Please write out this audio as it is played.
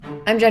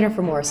I'm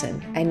Jennifer Morrison,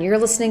 and you're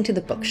listening to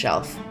The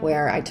Bookshelf,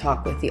 where I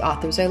talk with the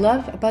authors I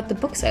love about the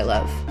books I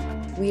love.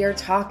 We are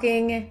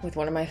talking with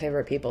one of my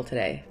favorite people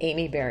today,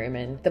 Amy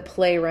Berryman, the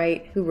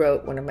playwright who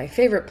wrote one of my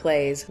favorite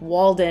plays,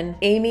 Walden.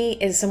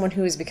 Amy is someone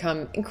who has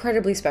become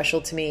incredibly special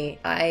to me.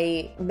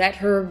 I met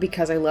her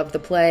because I loved the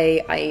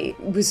play. I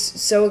was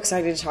so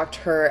excited to talk to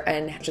her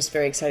and just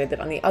very excited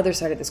that on the other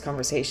side of this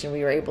conversation,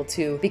 we were able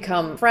to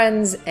become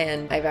friends.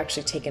 And I've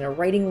actually taken a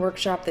writing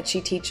workshop that she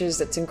teaches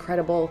that's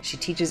incredible. She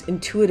teaches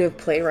intuitive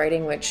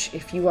playwriting, which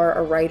if you are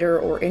a writer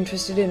or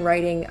interested in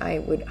writing, I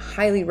would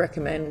highly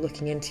recommend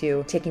looking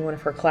into taking one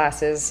of her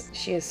classes.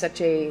 She has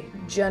such a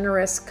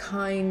generous,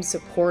 kind,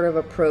 supportive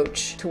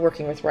approach to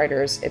working with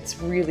writers. It's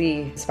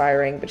really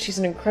inspiring, but she's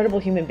an incredible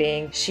human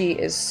being. She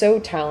is so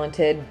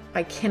talented.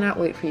 I cannot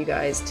wait for you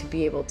guys to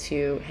be able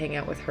to hang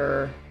out with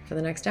her for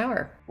the next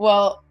hour.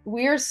 Well,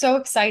 we're so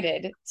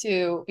excited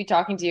to be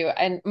talking to you.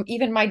 And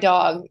even my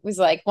dog was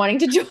like wanting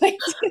to join.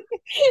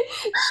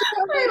 She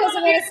probably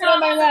doesn't want to sit on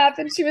my lap.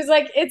 And she was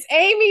like, "It's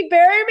Amy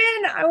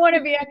Berryman. I want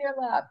to be on your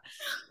lap."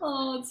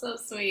 Oh, it's so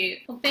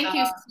sweet. Well, thank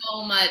you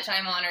so much.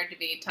 I'm honored to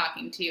be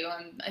talking to you.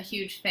 I'm a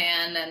huge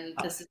fan, and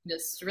this is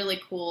just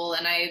really cool.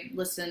 And I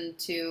listened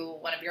to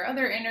one of your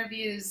other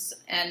interviews,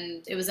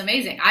 and it was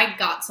amazing. I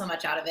got so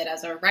much out of it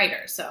as a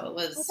writer, so it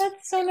was. Well,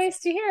 that's so nice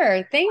to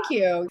hear. Thank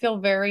you. I feel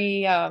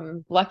very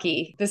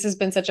lucky. This has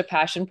been such a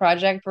passion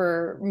project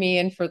for me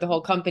and for the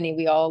whole company.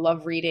 We all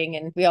love reading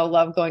and we all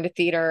love going to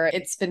theater.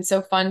 It's been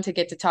so fun to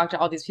get to talk to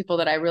all these people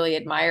that I really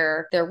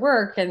admire their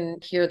work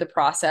and hear the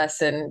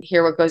process and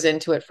hear what goes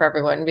into it for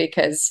everyone,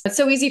 because it's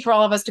so easy for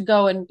all of us to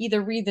go and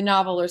either read the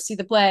novel or see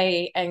the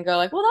play and go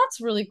like, well, that's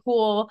really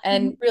cool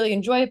and really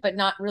enjoy it, but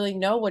not really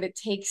know what it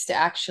takes to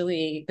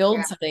actually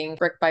build something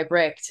brick by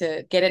brick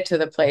to get it to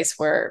the place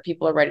where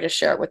people are ready to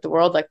share it with the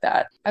world like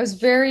that. I was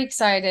very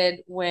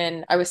excited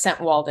when I was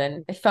sent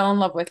Walden. I fell in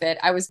love with it.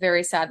 I was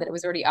very sad that it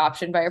was already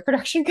optioned by a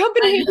production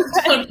company.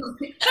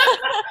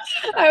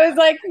 I was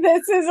like,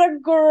 this is a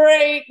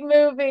great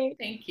movie.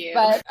 Thank you.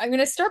 But I'm going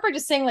to start by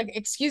just saying, like,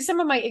 excuse some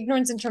of my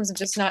ignorance in terms of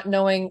just not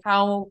knowing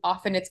how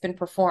often it's been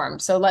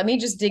performed. So let me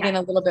just dig in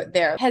a little bit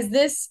there. Has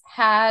this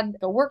had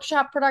a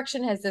workshop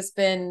production? Has this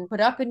been put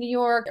up in New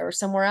York or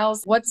somewhere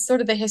else? What's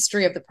sort of the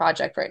history of the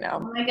project right now?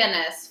 Oh my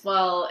goodness.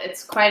 Well,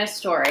 it's quite a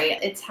story.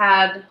 It's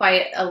had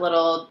quite a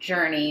little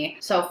journey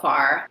so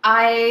far.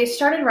 I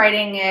started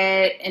writing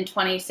it in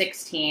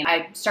 2016.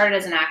 I started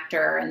as an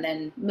actor and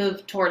then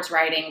moved towards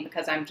writing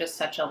because I'm just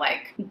such a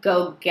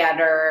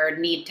go-getter,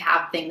 need to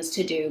have things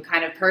to do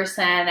kind of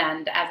person.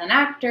 And as an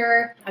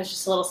actor, I was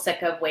just a little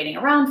sick of waiting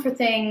around for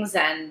things,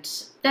 and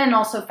then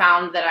also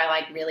found that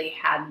I really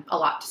had a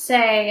lot to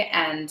say.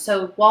 And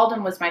so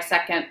Walden was my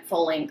second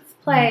full-length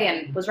play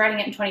and was writing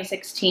it in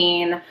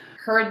 2016.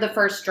 Heard the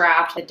first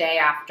draft the day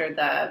after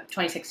the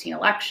 2016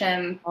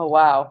 election. Oh,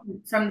 wow.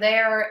 From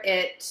there,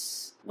 it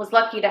was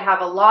lucky to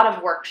have a lot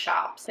of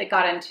workshops. I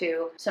got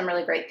into some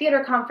really great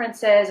theater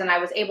conferences, and I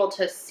was able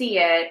to see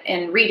it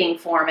in reading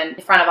form in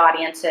front of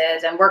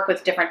audiences and work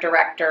with different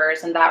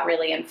directors, and that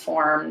really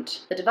informed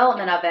the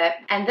development of it.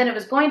 And then it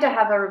was going to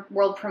have a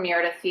world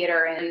premiere at a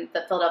theater in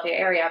the Philadelphia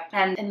area.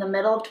 And in the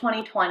middle of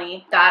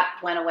 2020, that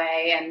went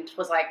away and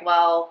was like,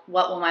 well,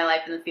 what will my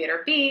life in the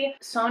theater be?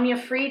 Sonia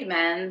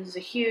Friedman, who's a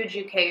huge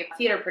UK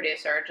theater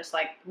producer, just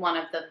like one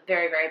of the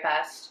very, very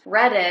best,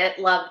 read it,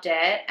 loved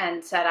it,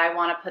 and said, I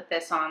want to put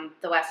this on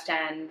the West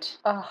End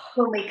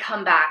when we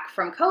come back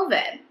from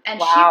COVID. And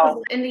she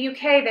was in the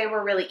UK, they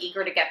were really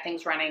eager to get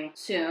things running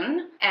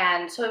soon.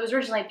 And so it was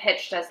originally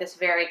pitched as this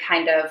very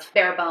kind of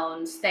bare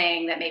bones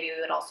thing that maybe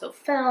we would also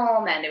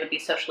film and it would be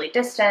socially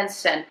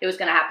distanced. And it was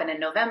going to happen in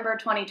November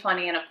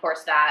 2020. And of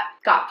course that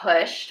got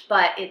pushed,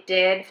 but it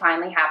did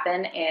finally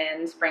happen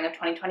in spring of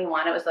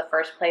 2021. It was the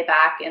first play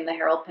back in the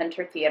Harold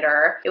Pinter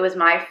Theater. It was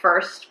my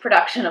first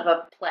production of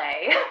a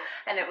play.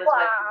 And it was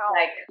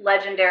with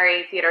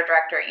legendary theater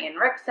director Ian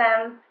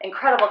Rickson,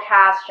 incredible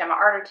cast, Gemma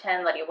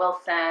Arterton, Lydia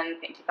Wilson,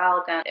 Painty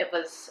Balogun. It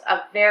was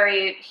a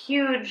very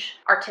huge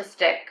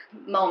artistic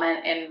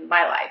moment in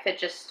my life. It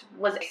just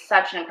was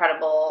such an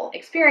incredible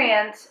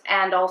experience,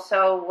 and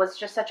also was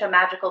just such a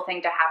magical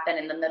thing to happen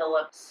in the middle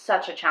of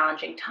such a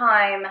challenging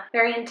time.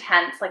 Very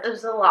intense. It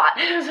was a lot.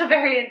 It was a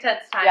very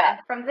intense time. Yeah.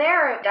 From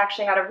there, it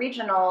actually had a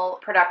regional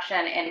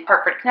production in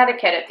Hartford,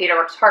 Connecticut at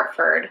TheaterWorks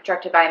Hartford,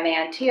 directed by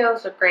Mayan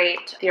Tios, a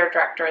great theater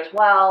director as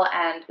well,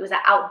 and it was an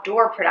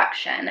outdoor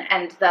production.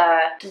 And the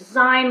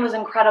design was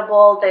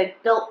incredible. They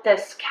built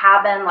this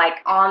cabin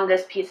on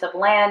this piece of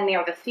land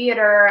near the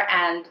theater,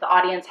 and the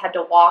audience had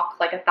to walk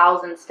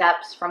 1,000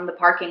 steps from the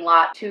parking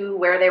lot to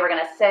where they were going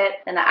to sit.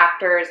 And the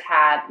actors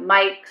had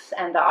mics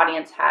and the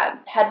audience had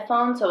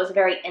headphones, so it was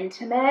very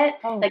intimate.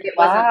 It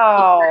wasn't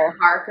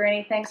dark or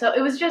anything. So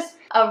it was just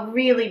a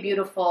really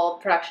beautiful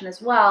production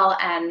as well.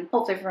 And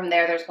hopefully from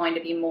there, there's going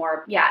to be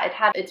more. Yeah, it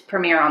had its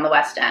premiere on the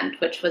West End,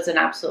 which was an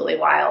absolutely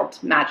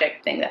wild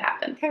magic thing that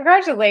happened.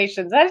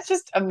 Congratulations. That is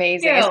just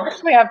amazing, Ew.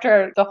 especially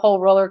after the whole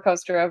roller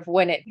coaster of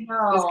when it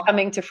was No.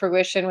 coming to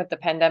fruition with the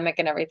pandemic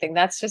and everything.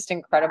 That's just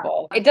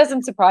incredible. It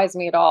doesn't surprise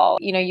me at all.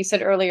 You know, you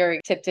said earlier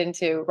you tipped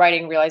into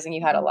writing, realizing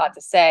you had a lot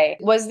to say.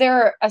 Was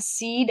there a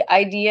seed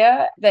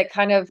idea that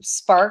kind of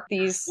sparked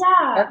these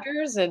Yeah.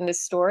 characters and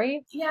this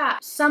story? Yeah.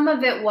 Some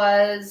of it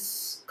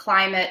was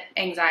climate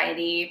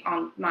anxiety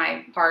on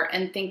my part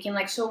and thinking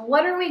like, so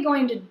what are we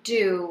going to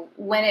do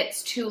when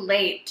it's too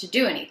late to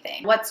do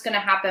anything? What's going to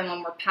happen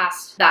when we're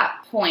past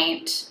that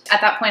point? At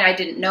that point, I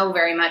didn't know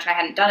very much. I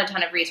hadn't done a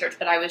ton of research,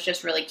 but I was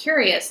just really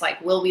curious. Like,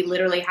 will we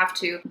literally have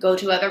to go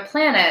to other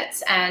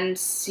planets and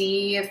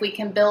see if we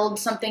can build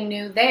something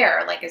new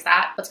there? Like, is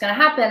that what's going to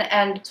happen?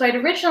 And so I'd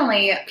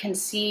originally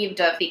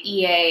conceived of the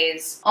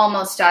EAs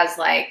almost as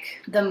like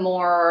the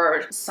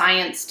more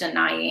science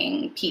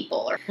denying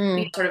people, or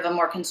sort of a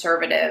more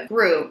conservative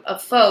group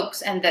of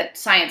folks, and that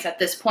science at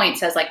this point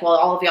says like, well,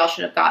 all of y'all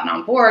should have gotten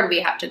on board. We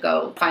have to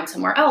go find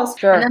somewhere else.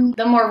 Sure. And then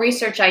the more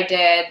research I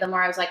did, the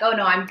more I was like, oh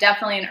no, I'm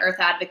definitely an Earth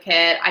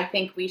advocate. I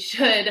think we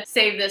should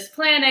save this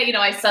planet. You know,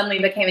 I suddenly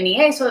became an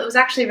EA. So it was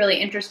actually really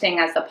interesting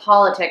as the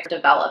politics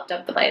developed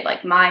of the play,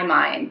 like my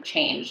mind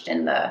changed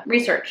in the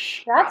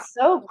research. That's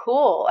so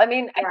cool. I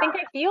mean, I Yeah. think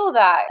I feel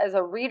that as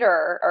a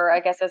reader, or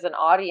I guess as an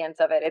audience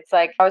of it. It's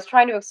like I was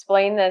trying to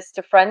explain this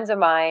to friends of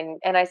mine,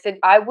 and I said,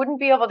 I wouldn't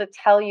be able to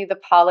tell you the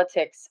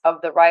politics of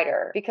the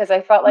writer because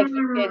I felt like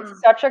you did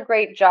such a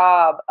great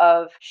job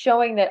of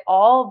showing that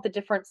all the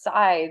different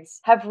sides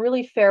have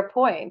really fair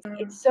points.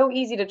 It's so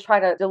easy to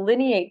try to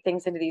delineate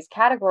things into these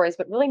categories,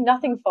 but really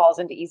nothing falls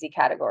into easy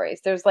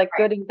categories. There's like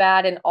good and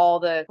bad in all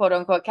the quote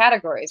unquote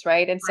categories,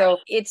 right? And so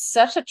it's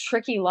such a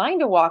tricky line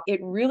to walk. It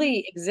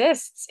really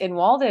exists in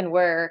Walden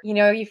where, you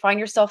know, you find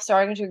yourself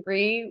starting to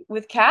agree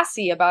with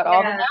Cassie about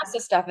all the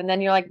NASA stuff. And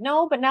then you're like,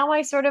 no, but now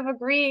I sort of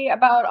agree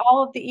about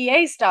all of the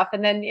EA stuff.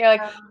 And then you're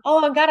like, oh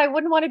my God, I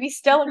wouldn't want to be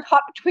still and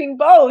caught between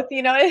both,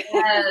 you know?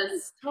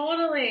 Yes,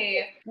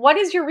 totally. What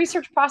is your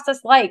research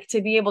process like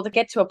to be able to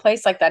get to a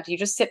place like that? Do you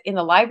just sit in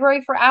the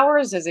library for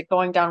hours? Is it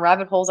going down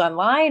rabbit holes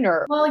online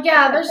or? Well,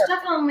 yeah, there's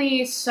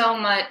definitely so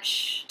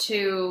much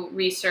to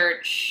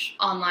research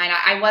online.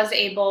 I was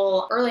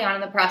able early on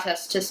in the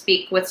process to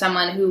speak with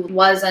someone who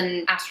was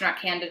an astronaut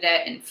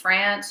candidate in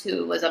France,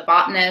 who was a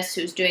botanist,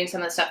 who's doing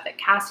some of the stuff that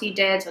Cassie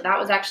did. So that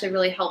was actually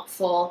really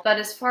helpful. But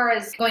as far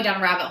as going down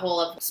a rabbit hole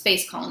of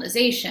space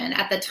colonization,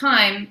 at the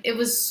time, it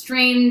was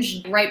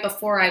strange. Right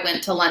before I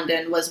went to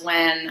London was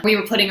when we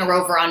were putting a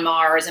rover on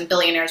Mars and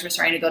billionaires were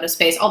starting to go to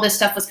space. All this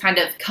stuff was kind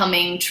of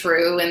coming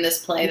true in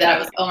this play that I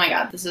was, oh my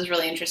God, this is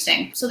really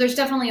interesting. So there's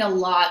definitely a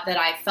lot that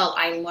I felt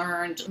I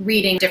learned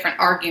reading different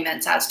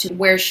arguments as to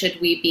where should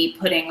we be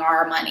putting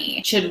our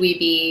money? Should we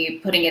be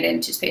putting it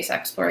into space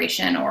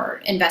exploration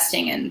or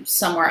investing in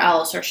somewhere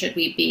else, or should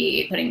we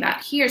be putting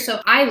that here?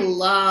 So I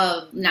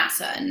love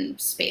NASA and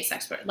space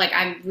exploration. Like,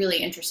 I'm really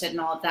interested in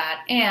all of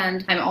that.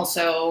 And I'm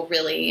also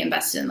really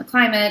invested in the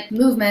climate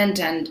movement,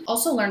 and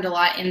also learned a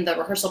lot in the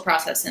rehearsal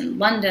process in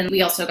London.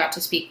 We also got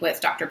to speak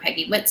with Dr.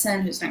 Peggy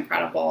Whitson, who's an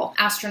incredible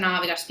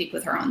astronaut. We got to speak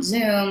with her on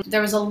Zoom.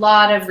 There was a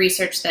lot of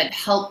research that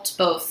helped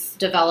both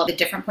develop the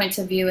different points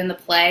of view in the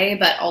play,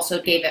 but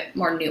also gave it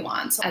more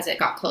nuance as it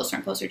got closer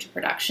and closer to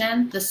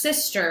production. The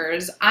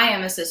sisters, I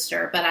am a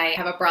sister, but I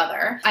have a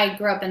brother. I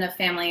grew up in a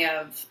family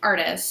of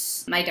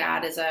artists. My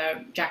dad is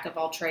a jack of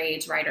all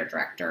trades, writer,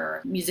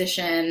 director,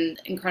 musician,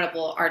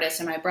 incredible artist,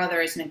 and my brother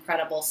is an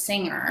incredible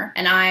singer.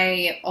 And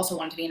I also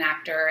wanted to be an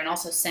actor and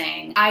also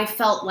sang. I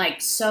felt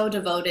like so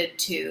devoted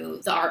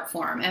to the art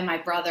form, and my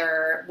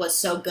brother was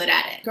so good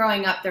at it.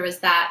 Growing up, there was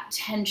that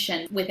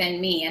tension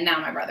within me, and now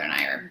my brother and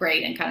I are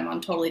great and kind of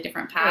on totally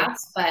different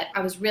paths. But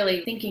I was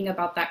really thinking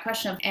about that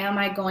question of, am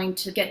I going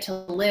to get to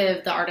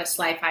live the artist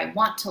life I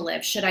want to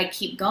live? Should I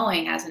keep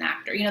going as an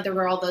actor? You know, there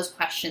were all those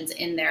questions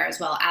in there as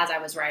well as I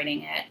was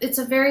writing it. It's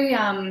a very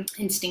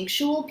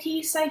instinctual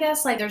piece, I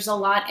guess. Like, there's a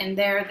lot in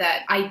there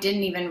that I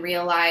didn't even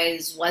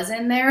realize was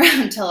in there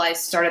until I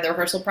started the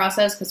rehearsal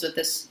process, because with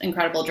this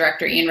incredible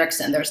director, Ian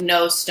Rickson, there's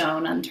no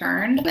stone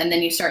unturned. And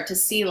then you start to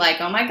see like,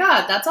 oh my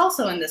God, that's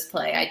also in this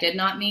play. I did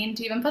not mean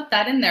to even put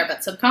that in there,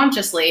 but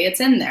subconsciously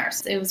it's in there.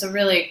 So it was a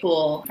really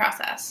cool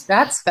process.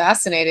 That's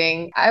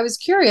fascinating. I was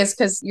curious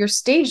because your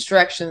stage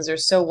directions are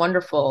so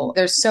wonderful.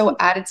 They're so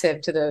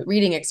additive to the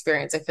reading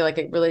experience. I feel like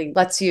it really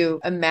lets you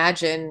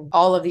imagine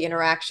all of the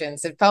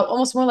interactions. It felt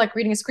almost more like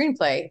reading a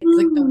screenplay. It's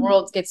like the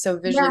world gets so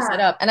visually set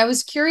up. And I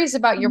was curious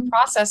about your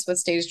process with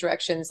stage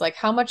directions. Like,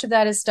 how much of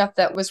that is stuff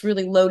that was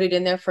really loaded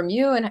in there from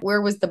you, and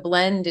where was the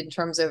blend in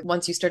terms of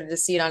once you started to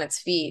see it on its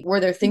feet? Were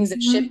there things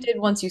that shifted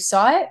once you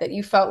saw it that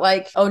you felt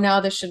like, oh, now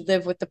this should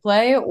live with the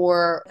play,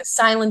 or the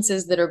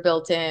silences that are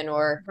built in,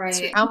 or so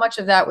Right. how much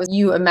of that was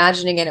you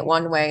imagining it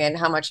one way and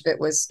how much of it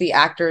was the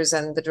actors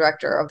and the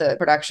director of the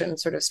production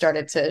sort of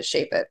started to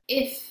shape it?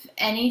 If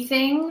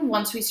anything,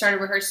 once we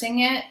started rehearsing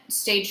it,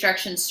 stage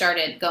direction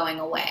started going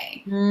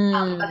away.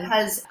 Mm,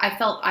 Because I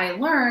felt I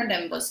learned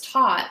and was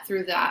taught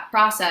through that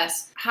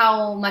process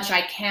how much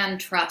I can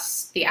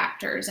trust the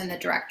actors and the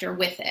director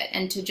with it,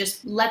 and to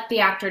just let the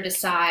actor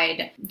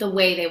decide the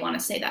way they want to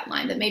say that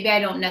line. That maybe I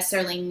don't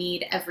necessarily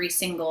need every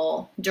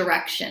single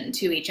direction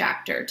to each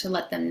actor to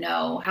let them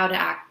know how to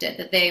act it,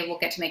 that they will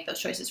get to make those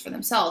choices for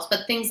themselves.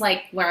 But things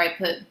like where I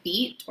put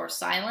beat or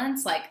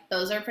silence, like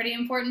those are pretty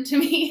important to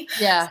me.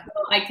 yeah. So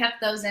I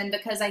kept those in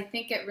because I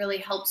think it really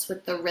helps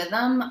with the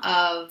rhythm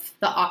of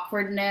the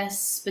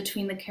awkwardness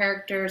between the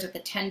characters, of the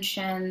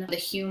tension, the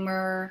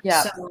humor.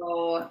 Yeah.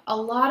 So a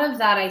lot of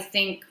that I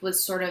think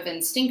was sort of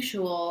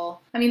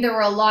instinctual. I mean, there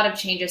were a lot of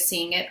changes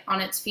seeing it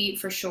on its feet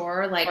for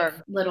sure, like Sure.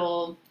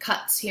 little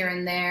cuts here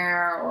and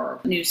there or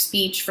new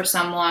speech for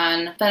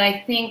someone. But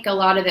I think a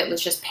lot of it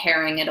was just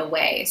paring it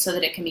away so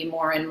that it can be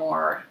more and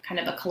more kind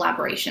of a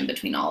collaboration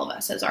between all of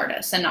us as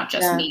artists and not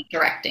just Yeah. me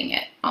directing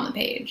it on the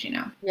page, you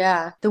know?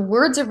 Yeah, the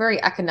words are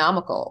very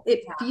economical.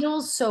 It Yeah.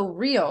 feels so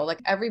real.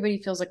 Like everybody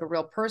feels like a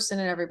real person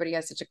and everybody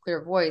has such a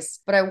clear voice.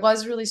 But I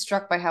was really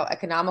struck by how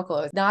economical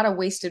it was. Not a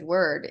wasted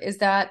word. Is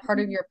that part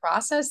of your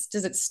process?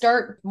 Does it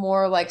start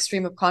more like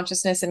stream of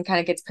consciousness and kind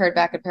of gets pared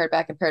back and pared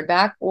back and pared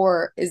back?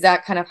 Or is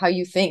that kind of how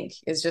you think,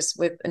 is just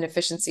with an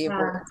efficiency of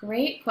words?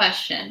 Great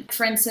question.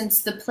 For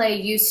instance, the play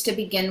used to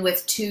begin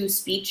with two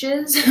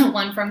speeches,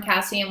 one from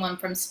Cassie and one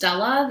from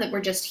Stella, that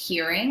we're just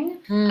hearing,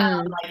 Hmm.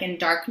 like in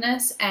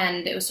darkness.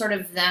 And it was sort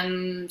of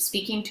them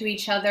speaking to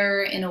each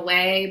other in a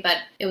way, but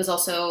it was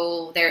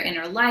also their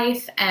inner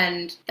life.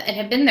 And it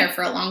had been there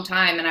for a long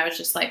time. And I was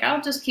just like,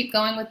 I'll just keep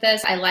going with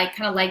this. I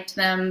kind of liked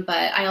them,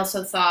 but I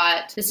also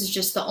thought this is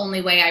just the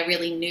only way I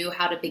really knew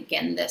how to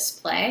begin this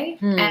play.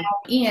 And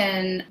Hmm.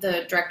 Ian,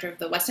 the director of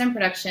the West End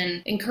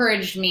production,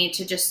 encouraged me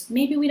to just,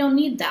 maybe we don't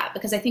need that,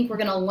 because I think we're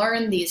going to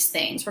learn these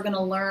things. We're going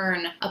to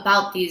learn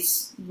about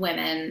these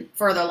women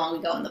further along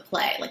we go in the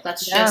play. Like,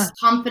 let's Yeah. just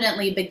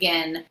confidently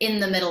begin in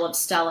the middle of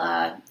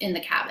Stella in the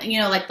cabin.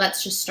 You know, like,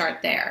 let's just start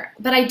there.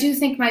 But I do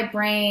think my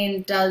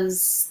brain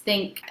does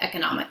think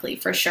economically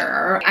for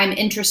sure. I'm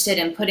interested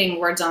in putting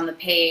words on the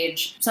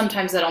page.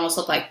 Sometimes that almost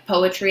look like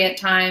poetry at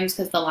times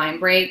because the line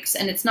breaks.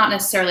 And it's not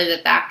necessarily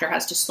that the actor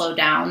has to slow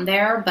down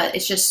there, but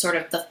it's just sort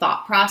of the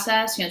thought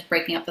process, you know, it's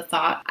breaking up the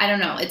thought. I don't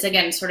know. It's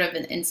again sort of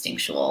an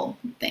instinctual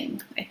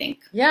thing, I think.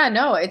 Yeah,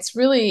 no, it's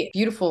really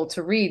beautiful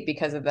to read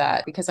because of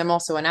that, because I'm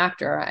also an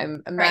actor.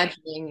 I'm Right.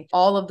 imagining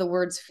all of the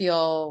words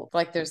feel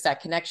like there's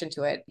that connection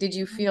to it. Did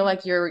you feel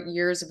like your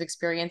years of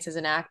experience as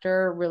an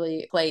actor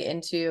really play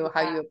into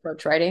how you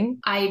approach writing?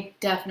 I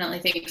definitely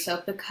think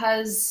so,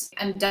 because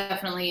I'm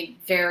definitely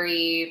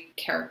very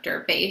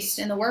character based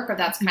in the work, or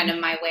that's kind of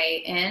my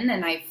way in,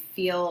 and I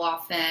feel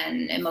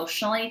often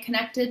emotionally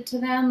connected to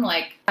them.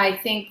 Like, I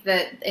think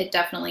that it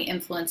definitely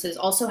influences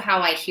also how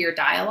I hear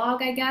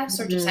dialogue, I guess,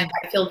 or just Mhm.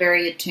 I feel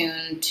very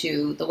attuned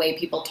to the way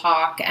people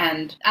talk.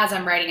 And as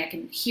I'm writing, I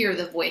can hear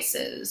the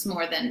voices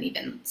more than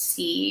even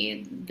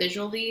see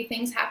visually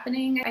things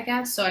happening, I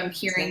guess. So I'm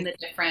hearing the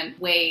different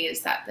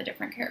ways that the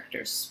different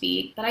characters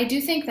speak. But I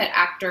do think that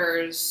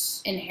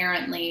actors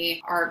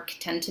inherently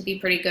tend to be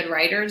pretty good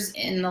writers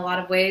in a lot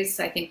of ways.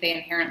 I think they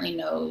inherently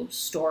know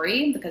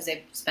story because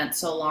they've spent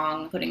so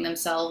long putting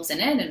themselves in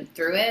it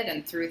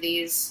and through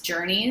these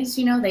journeys.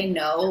 You know, they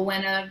know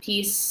when a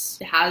piece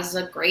has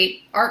a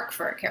great arc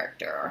for a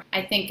character.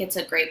 I think it's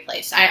a great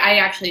place. I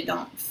actually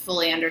don't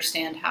fully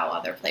understand how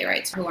other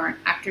playwrights who aren't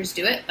actors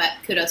do it, but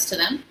kudos to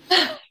them.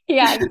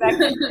 Yeah,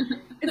 exactly.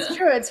 It's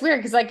true. It's weird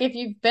because, like, if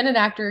you've been an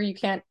actor, you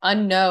can't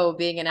unknow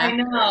being an I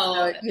actor.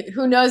 know. So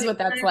who knows what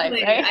that's like,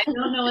 Exactly. right? I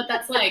don't know what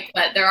that's like,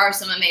 but there are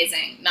some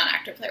amazing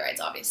non-actor playwrights,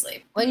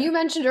 obviously. When you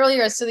mentioned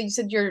earlier, so that you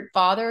said your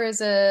father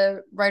is a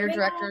writer Yeah.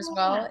 director as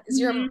well. Is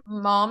your Mhm.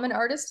 mom an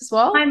artist as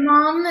well? My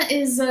mom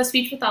is a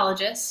speech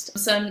pathologist,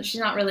 so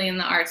she's not really in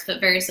the arts, but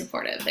very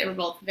supportive. They were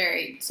both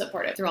very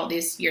supportive through all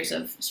these years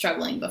of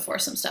struggling before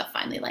some stuff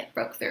finally like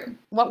broke through.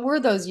 What were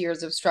those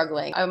years of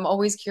struggling? I'm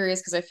always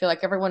curious because I feel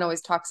like everyone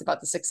always talks about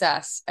the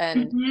success,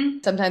 and Hmm.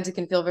 sometimes it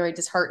can feel very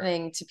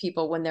disheartening to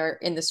people when they're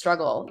in the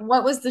struggle.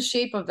 What was the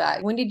shape of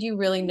that? When did you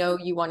really know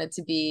you wanted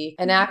to be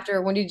an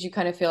actor? When did you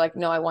kind of feel like,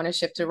 no, I want to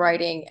shift to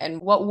writing?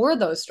 And what were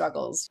those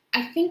struggles?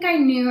 I think I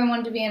knew I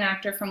wanted to be an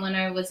actor from when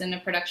I was in a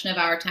production of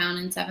Our Town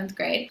in seventh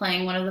grade,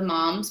 playing one of the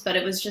moms. But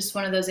it was just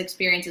one of those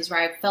experiences where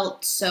I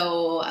felt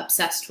so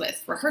obsessed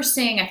with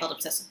rehearsing. I felt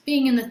obsessed with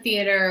being in the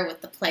theater,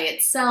 with the play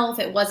itself.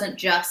 It wasn't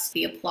just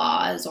the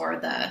applause or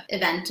the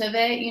event of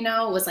it, you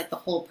know, it was like the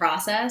whole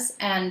process.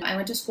 And I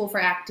went to school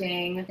for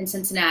acting in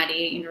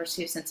Cincinnati,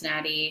 University of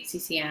Cincinnati,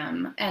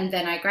 CCM. And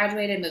then I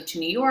graduated, moved to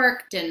New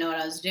York, didn't know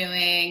what I was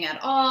doing at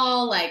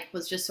all, like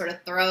was just sort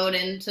of thrown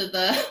into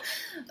the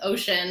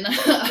ocean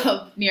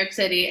of New York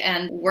City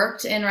and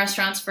worked in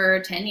restaurants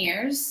for 10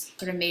 years,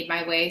 sort of made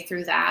my way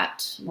through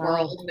that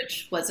world,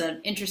 which was an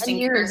 10 interesting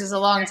years is a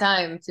long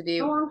time to be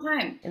a long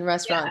time in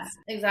restaurants.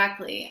 Yeah,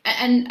 exactly.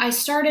 And I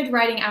started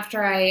writing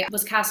after I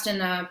was cast in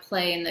a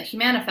play in the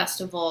Humana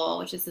Festival,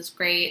 which is this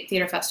great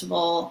theater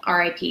festival,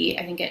 RIP.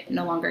 I think it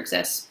no longer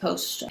exists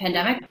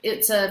post-pandemic.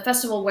 It's a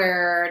festival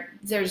where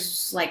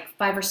there's like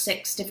 5 or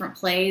 6 different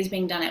plays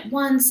being done at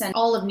once, and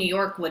all of New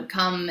York would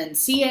come and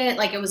see it.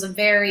 Like, it was a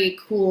very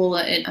cool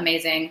and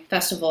amazing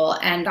festival,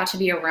 and got to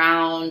be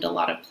around a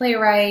lot of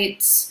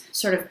playwrights,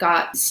 sort of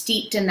got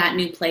steeped in that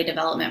new play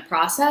development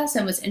process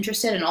and was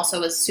interested, and also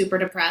was super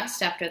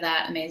depressed after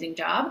that amazing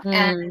job,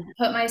 and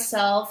put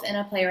myself in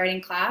a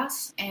playwriting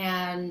class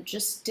and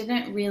just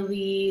didn't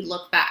really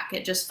look back.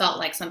 It just felt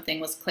like something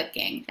was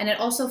clicking. And it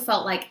also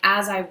felt like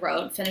as I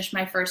wrote, finished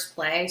my first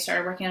play,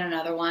 started working on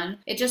another one,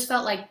 it just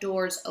felt like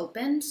doors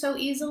opened so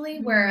easily,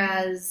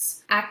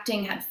 whereas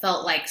acting had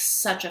felt like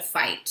such a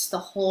fight the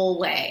whole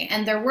way.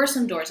 And there were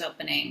some doors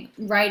opening.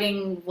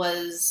 Writing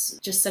was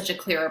just such a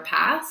clearer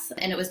path,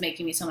 and it was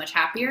making me so much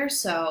happier.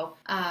 So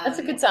that's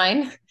a good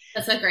sign.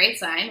 That's a great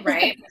sign,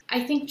 right?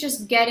 I think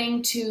just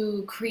getting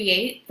to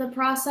create the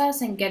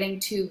process and getting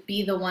to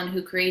be the one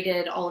who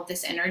created all of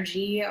this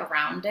energy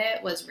around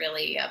it was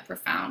really a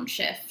profound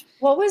shift.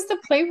 What was the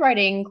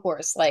playwriting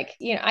course like?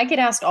 I get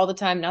asked all the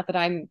time, not that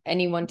I'm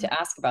anyone to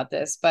ask about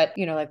this, but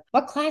like,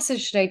 what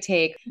classes should I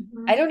take?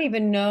 I don't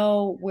even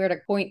know where to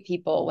point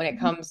people when it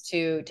comes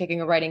to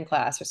taking a writing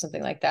class or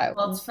something like that.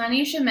 Well, it's funny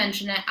you should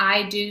mention it.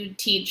 I do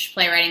teach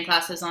playwriting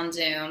classes on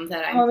Zoom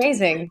that I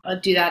amazing.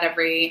 do that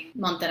every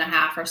month and a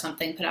half or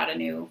something, put out a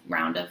new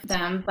round of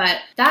them. But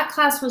that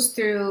class was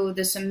through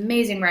this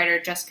amazing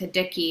writer, Jessica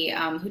Dickey,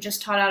 who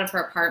just taught out of her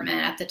apartment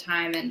at the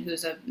time and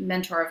who's a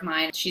mentor of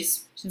mine.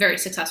 She's a very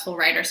successful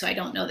writer, so I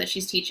don't know that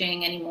she's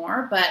teaching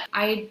anymore, but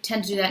I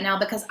tend to do that now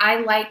because I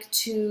like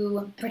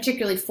to,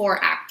 particularly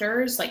for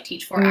actors, like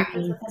teach for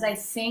actors, because I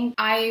think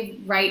I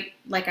write,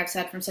 like I've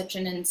said, from such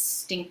an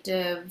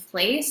instinctive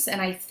place,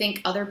 and I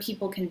think other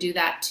people can do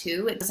that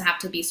too. It doesn't have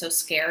to be so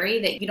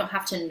scary that you don't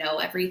have to know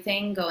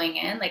everything going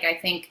in. Like, I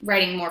think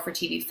writing more for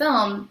TV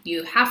film,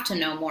 you have to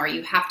know more.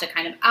 You have to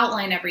kind of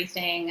outline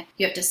everything.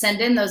 You have to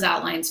send in those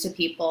outlines to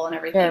people and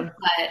everything.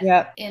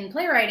 But in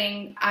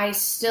playwriting, I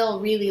still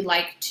really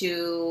like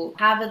to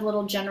have a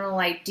little general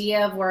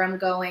idea of where I'm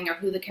going or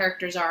who the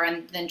characters are,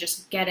 and then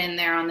just get in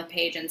there on the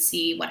page and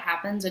see what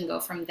happens and go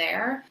from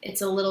there.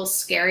 It's a little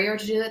scarier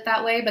to do it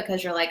that way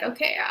because you're like,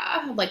 okay,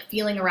 like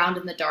feeling around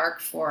in the dark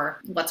for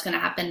what's going to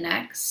happen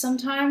next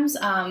sometimes.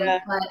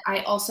 But I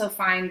also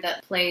find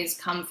that plays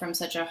come from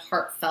such a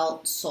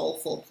heartfelt,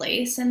 soulful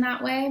place in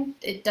that way.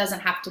 It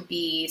doesn't have to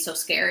be so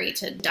scary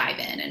to dive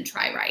in and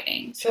try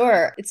writing.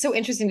 Sure. It's so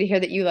interesting to hear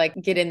that you like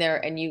get in there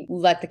and you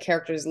let the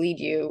characters lead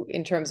you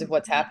in terms of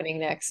what's happening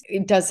next.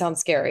 It does sound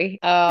scary.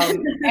 But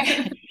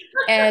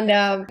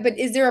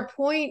is there a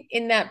point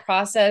in that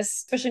process,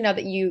 especially now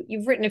that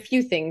you've written a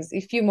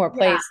few more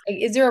plays, like,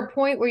 is there a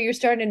point where you're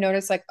starting to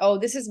notice like, oh,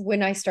 this is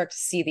when I start to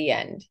see the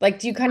end? Like,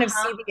 do you kind of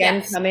see the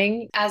end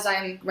coming? As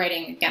I'm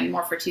writing again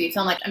more for TV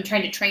film, like I'm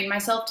trying to train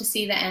myself to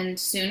see the end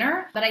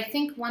sooner. But I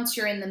think once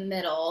you're in the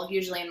middle,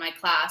 usually in my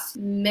class,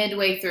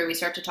 midway through, we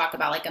start to talk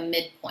about like a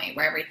midpoint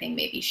where everything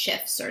maybe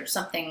shifts or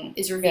something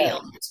is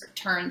revealed, it sort of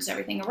turns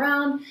everything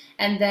around.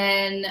 And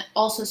then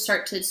also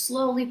start to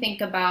slowly think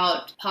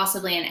about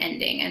possibly an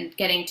ending and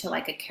getting to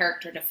like a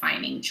character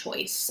defining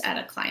choice at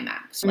a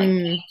climax, like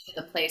getting to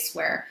the place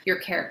where your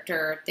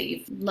character that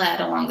you've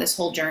led along this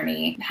whole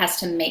journey has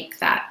to make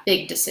that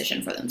big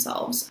decision for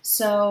themselves.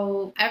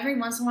 So every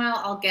once in a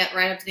while I'll get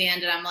right up to the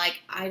end and I'm like,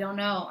 I don't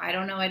know.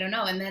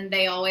 And then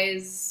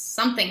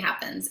something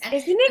happens. And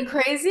isn't it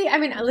crazy? I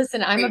mean,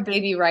 listen, I'm a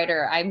baby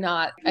writer. I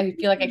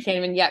feel like I can't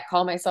even yet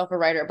call myself a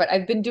writer, but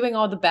I've been doing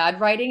all the bad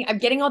writing. I'm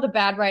getting all the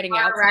bad writing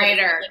out.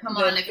 Writer. Come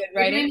on. If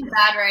you're doing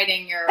bad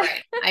writing, you're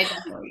right. I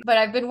definitely. But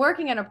I've been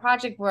working on a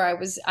project where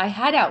I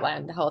had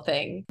outlined the whole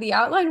thing. The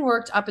outline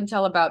worked up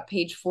until about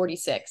page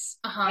 46.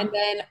 And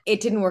then it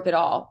didn't work at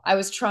all. I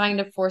was trying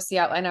to force the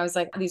outline. I was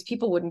like, these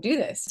people wouldn't do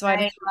this. So I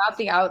had to drop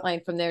the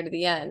outline from there to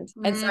the end.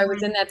 And so I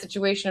was in that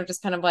situation of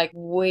just kind of like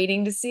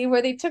waiting to see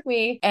where they took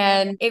me.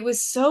 And it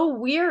was so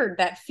weird,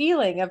 that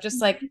feeling of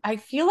just like, I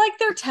feel like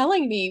they're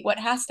telling me what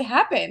has to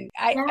happen.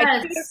 I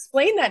can't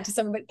explain that to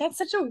someone, but that's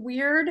such a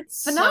weird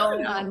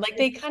phenomenon. Like,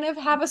 they kind of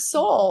have a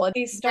soul and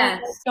they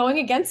start going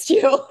against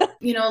you.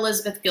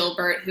 Elizabeth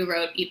Gilbert, who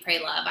wrote Eat, Pray,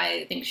 Love,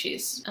 I think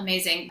she's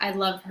amazing. I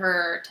love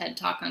her TED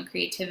Talk on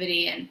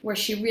creativity, and where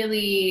she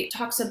really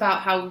talks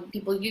about how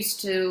people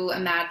used to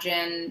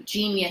imagine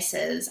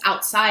geniuses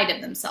outside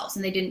of themselves,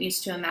 and they didn't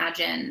used to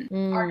imagine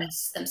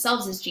artists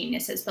themselves as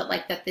geniuses, but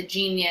like that the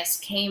genius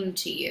came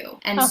to you.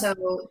 And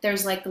so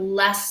there's like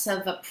less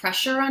of a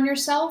pressure on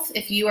yourself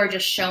if you are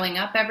just showing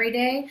up every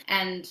day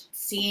and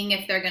seeing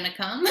if they're going to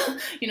come,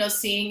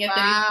 seeing if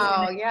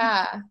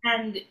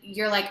and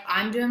you're like,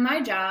 I'm doing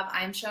my job.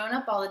 I'm showing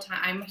up all the time.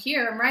 I'm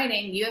here. I'm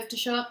writing. You have to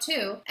show up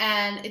too.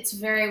 And it's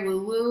very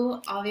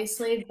woo-woo,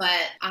 obviously,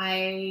 but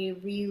I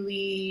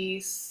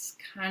really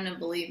kind of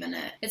believe in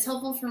it. It's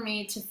helpful for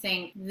me to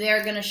think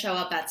they're going to show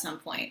up at some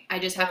point. I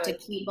just have to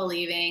keep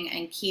believing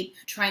and keep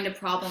trying to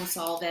problem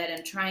solve it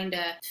and trying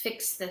to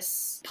fix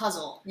this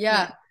puzzle.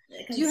 Yeah.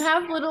 Do you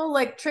have little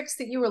like tricks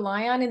that you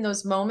rely on in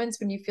those moments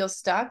when you feel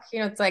stuck?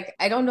 It's like,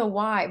 I don't know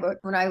why, but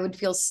when I would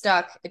feel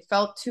stuck, it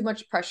felt too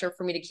much pressure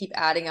for me to keep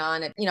adding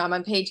on it. I'm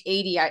on page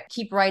 80. I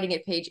keep writing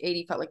at page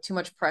 80 felt like too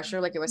much pressure,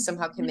 like it was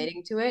somehow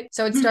committing to it.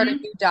 So I'd start a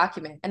new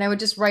document and I would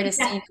just write a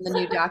scene from the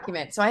new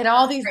document. So I had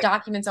all these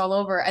documents all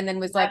over and then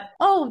was like,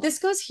 oh, this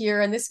goes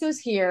here and this goes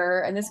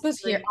here and this goes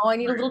here. Oh, I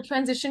need a little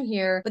transition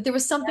here. But there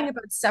was something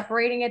about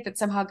separating it that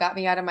somehow got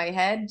me out of my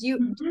head. Do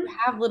you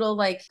have little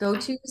like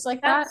go-tos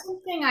like that? That's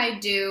something I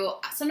do.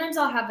 Sometimes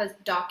I'll have a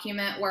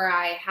document where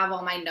I have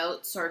all my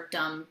notes or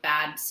dumb,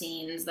 bad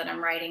scenes that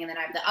I'm writing, and then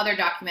I have the other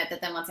document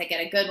that then once I get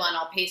a good one,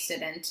 I'll paste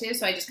it into.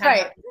 So I just kind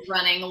of have a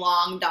running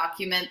long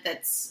document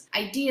that's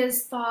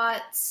ideas,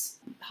 thoughts,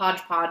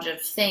 hodgepodge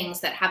of things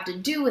that have to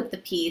do with the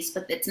piece,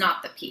 but it's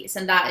not the piece.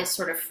 And that is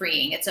sort of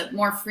freeing. It's a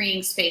more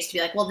freeing space to be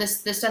like, well,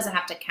 this doesn't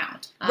have to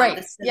count.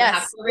 This doesn't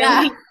have to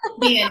really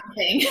be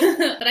anything.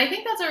 But I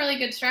think that's a really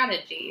good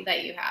strategy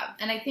that you have.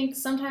 And I think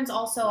sometimes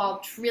also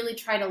I'll really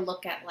try to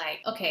look at like,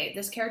 okay,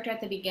 this character at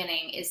the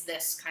beginning is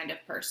this kind of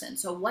person.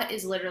 So what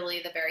is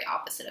literally the very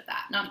opposite of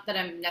that? Not that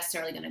I'm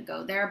necessarily going to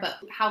go there, but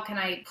how can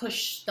I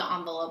push the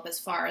envelope as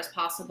far as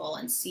possible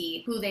and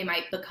see who they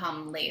might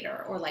become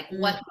later, or like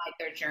what might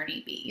their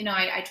journey be?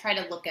 I try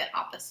to look at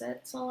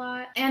opposites a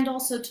lot, and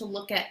also to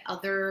look at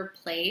other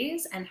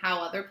plays and how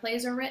other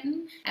plays are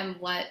written and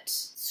what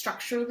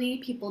structurally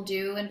people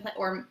do in play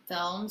or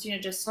films,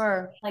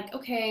 like,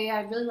 okay,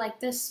 I really like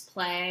this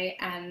play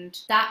and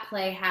that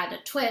play had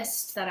a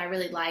twist that I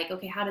really like.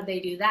 Okay, how did they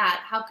do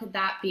that? How could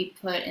that be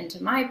put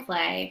into my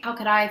play? How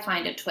could I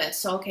find a twist?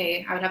 So,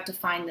 okay, I would have to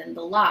find then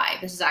the lie.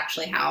 This is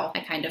actually how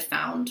I kind of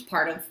found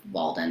part of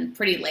Walden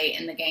pretty late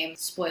in the game.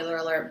 Spoiler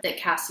alert, that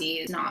Cassie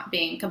is not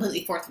being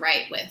completely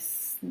forthright with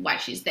why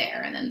she's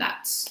there, and then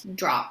that's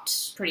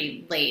dropped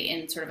pretty late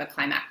in sort of a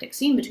climactic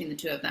scene between the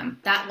two of them.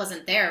 That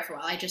wasn't there for a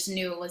while. I just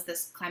knew it was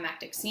this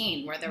climactic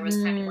scene where there was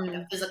kind of like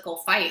a physical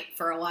fight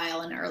for a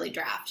while in an early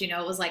draft. It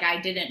was like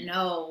I didn't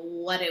know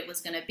what it was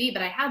going to be,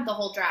 but I had the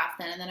whole draft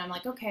then, and then I'm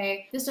like,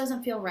 okay, this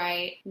doesn't feel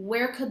right.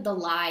 Where could the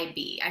lie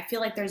be? I feel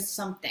like there's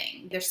some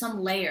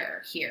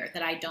layer here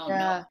that I don't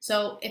know.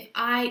 So if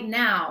I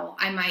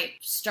might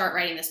start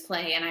writing this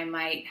play and I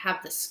might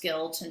have the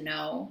skill to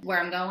know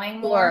where I'm going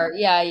more.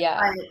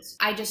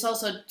 I just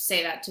also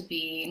say that to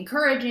be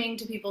encouraging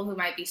to people who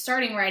might be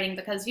starting writing,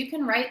 because you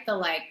can write the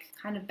like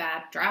kind of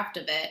bad draft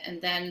of it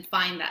and then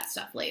find that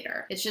stuff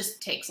later. It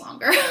just takes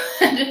longer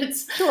and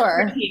it's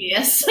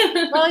tedious.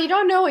 Well, you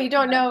don't know what you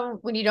don't know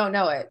when you don't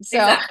know it.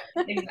 So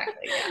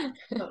exactly. Yeah,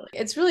 totally.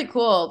 It's really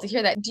cool to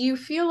hear that. Do you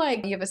feel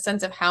like you have a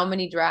sense of how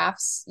many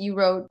drafts you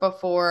wrote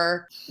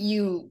before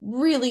you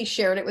really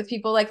shared it with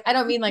people? Like, I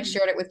don't mean like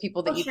shared it with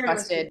people that you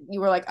trusted. You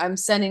were like, I'm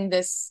sending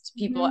this to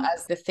people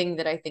as the thing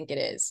that I think it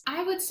is.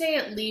 I would say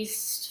at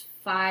least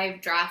 5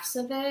 drafts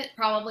of it,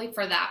 probably,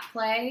 for that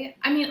play.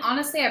 I mean,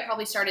 honestly, I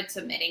probably started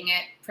submitting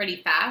it pretty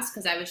fast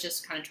because I was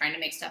just kind of trying to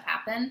make stuff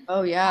happen.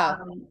 Oh, yeah.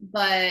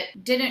 But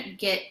didn't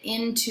get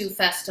into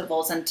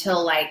festivals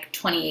until like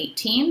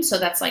 2018. So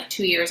that's like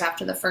 2 years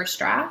after the first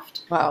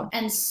draft. Wow.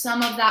 And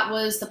some of that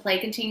was the play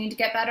continuing to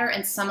get better,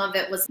 and some of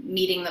it was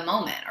meeting the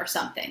moment or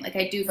something. Like,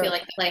 I do feel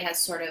like the play has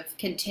sort of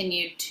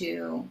continued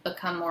to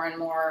become more and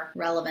more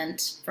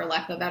relevant, for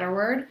lack of a better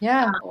word.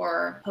 Yeah.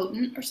 Or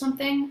potent or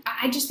something.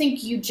 I just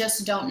think you just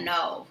don't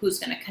know who's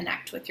going to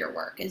connect with your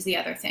work is the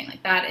other thing.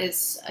 Like, that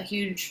is a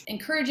huge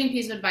encouraging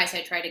piece of advice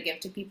I try to give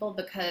to people,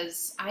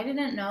 because I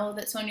didn't know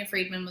that Sonia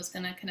Friedman was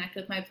going to connect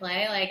with my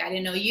play. Like, I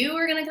didn't know you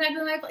were going to connect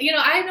with my play.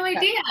 I had no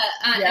idea.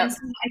 And so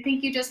I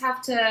think you just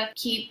have to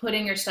keep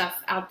putting your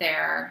stuff out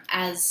there,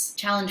 as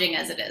challenging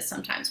as it is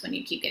sometimes when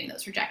you keep getting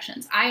those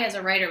rejections. I, as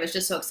a writer, was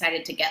just so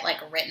excited to get like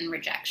written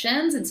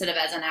rejections instead of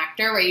as an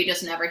actor where you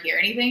just never hear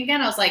anything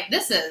again. I was like,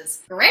 this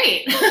is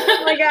great.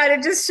 Oh my God,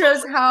 it just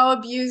shows how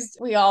abused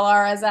we all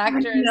are as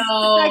actors.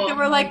 The fact that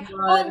we're like,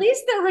 well, at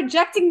least they're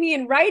rejecting me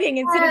in writing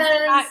instead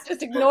of not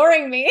just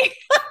ignoring me.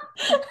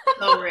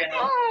 So real.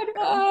 God.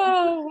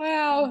 Oh,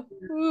 wow.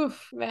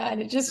 Oof,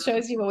 man. It just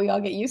shows you what we all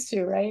get used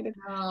to, right?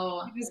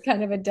 Oh, You just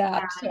kind of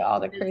adapt to bad. all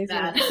the It's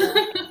craziness.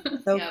 bad.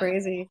 So Yep.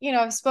 crazy.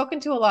 I've spoken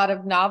to a lot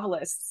of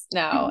novelists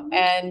now, Mhm.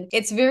 and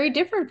it's very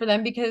different for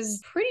them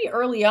because pretty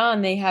early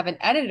on, they have an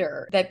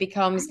editor that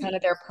becomes kind of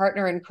Right. their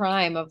partner in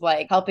crime of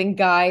like helping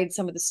guide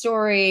some of the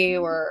story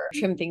or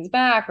trim things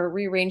back or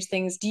rearrange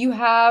things. Do you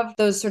have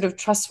those sort of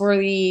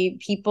trustworthy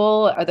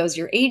people? Are those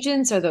your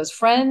agents? Are those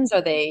friends?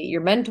 Are they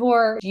your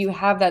mentor? Do you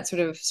have that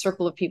sort of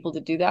circle of people to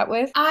do that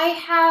with? I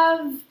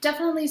have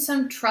definitely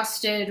some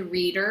trusted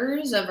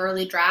readers of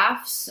early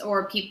drafts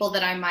or people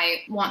that I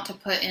might want to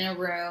put in a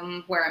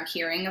room where I'm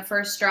hearing a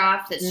first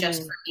draft that's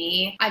just Mm, for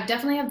me. I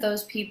definitely have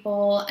those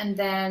people, and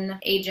then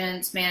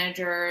agents,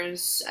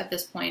 managers at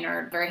this point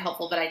are very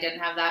helpful, but I didn't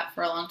have that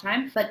for a long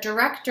time. But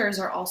directors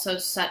are also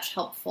such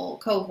helpful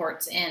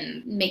cohorts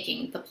in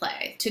making the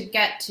play. To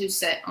get to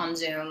sit on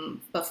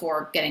Zoom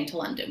before getting to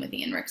London with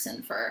Ian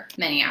Rickson for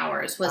many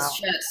hours was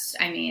wow. just,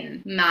 I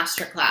mean,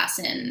 masterclass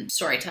in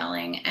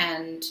storytelling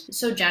and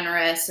so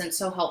generous and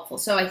so helpful.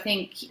 So I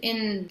think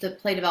in the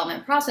play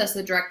development process,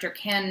 the director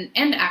can,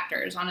 and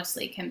actors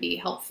honestly, can be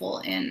helpful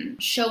in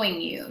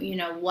showing you,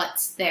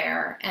 what's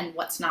there and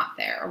what's not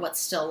there, or what's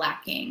still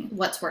lacking,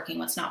 what's working,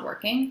 what's not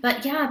working.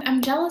 But yeah,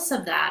 I'm jealous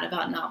of that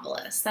about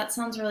novelists. That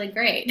sounds really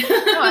great.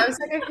 No, I was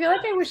like, I feel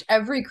like I wish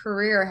every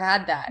career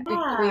had that. We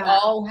Yeah.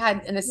 all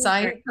had an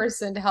assigned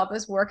person to help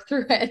us work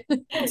through it.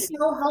 It's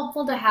so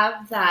helpful to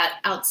have that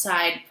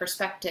outside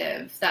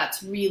perspective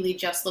that's really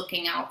just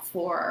looking out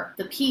for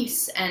the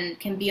piece and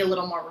can be a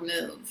little more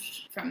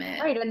removed from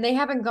it. Right. And they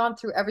haven't gone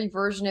through every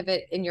version of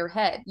it in your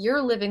head.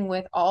 You're living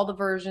with all the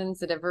versions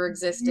that ever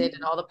existed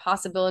and all the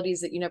possibilities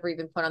that you never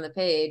even put on the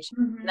page.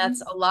 And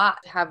that's Mm-hmm. a lot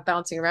to have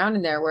bouncing around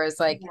in there. Whereas,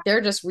 like, Yeah.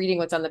 they're just reading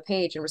what's on the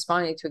page and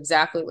responding to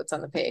exactly what's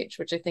on the page,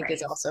 which I think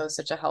is Right. also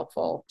such a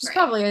helpful, just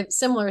Right. probably a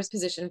similar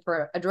position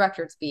for a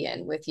director to be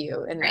in with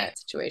you in Right. that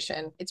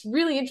situation. It's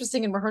really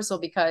interesting in rehearsal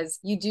because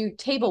you do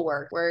table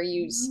work where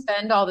you Mhm.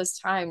 spend all this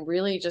time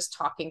really just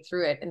talking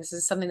through it. And this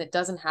is something that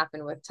doesn't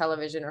happen with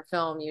television or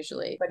film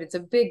usually, but it's a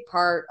big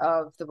part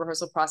of the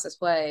rehearsal process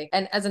play.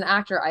 And as an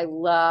actor, I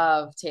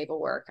love table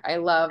work. I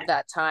love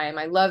that time.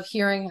 I love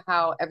hearing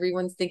how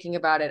everyone's thinking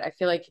about it. I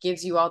feel like it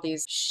gives you all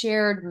these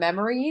shared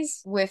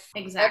memories with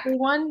Exactly.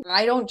 everyone.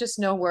 I don't just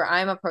know where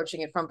I'm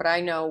approaching it from, but I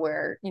know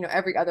where,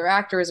 every other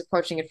actor is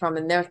approaching it from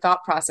and their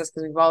thought process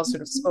because we've all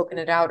sort of Mhm. spoken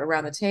it out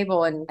around the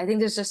table. And I think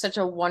there's just such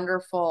a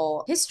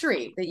wonderful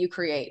history that you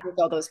create with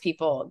all those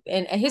people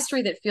and a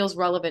history that feels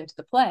relevant to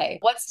the play.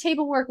 What's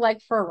table work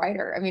like for a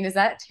writer? I mean, is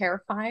that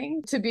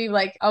terrifying to be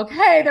like,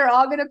 okay, they're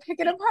all going to pick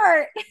it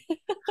apart?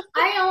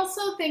 I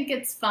also think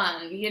it's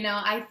fun.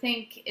 I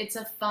think it's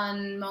a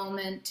fun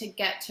moment to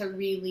get to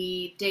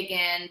really dig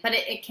in, but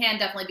it can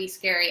definitely be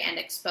scary and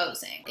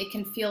exposing. It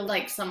can feel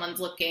like someone's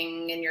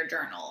looking in your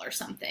journal or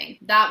something.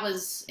 That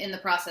was in the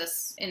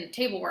process in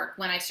table work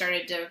when I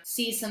started to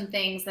see some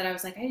things that I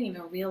was like, I didn't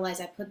even realize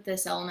I put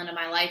this element of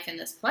my life in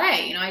this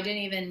play. I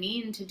didn't even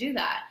mean to do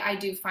that. I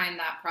do find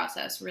that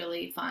process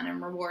really fun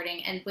and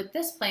rewarding. And with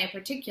this play in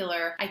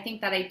particular, I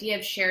think that idea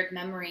of shared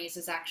memories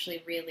is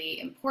actually really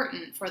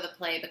important for the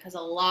play because a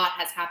lot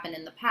has happened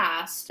in the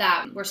past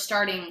that we're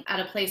starting at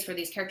a place where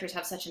these characters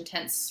have such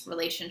intense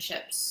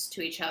relationships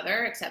to each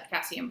other, except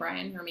Cassie and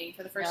Brian, who are meeting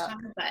for the first Yeah.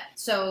 time. But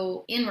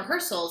so in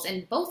rehearsals,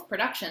 in both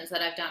productions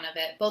that I've done of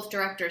it, both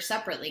directors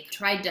separately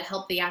tried to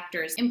help the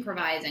actors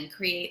improvise and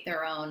create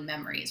their own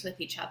memories with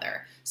each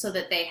other so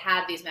that they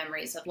had these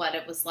memories of what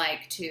it was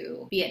like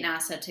to be at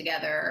NASA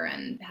together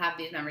and have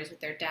these memories with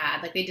their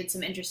dad. Like they did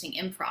some interesting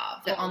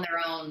improv on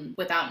their own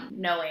without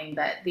knowing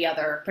that the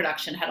other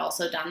production had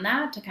also done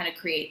that to kind of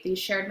create these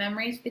shared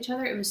memories with each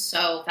other. It was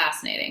so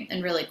fascinating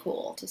and really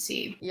cool to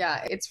see.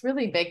 Yeah, it's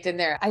really baked in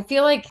there. I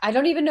feel like I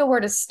don't even know where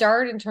to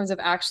start in terms of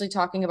actually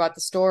talking about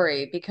the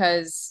story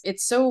because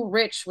it's so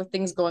rich with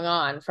things going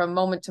on from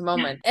moment to Yeah.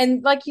 moment.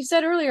 And like you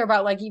said earlier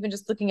about like even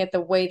just looking at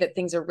the way that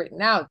things are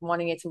written out,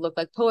 wanting it to look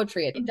like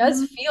poetry, it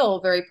does Mm-hmm. feel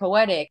very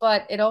poetic,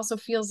 but it also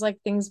feels like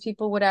things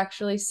people would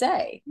actually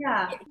say.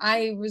 Yeah.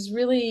 I was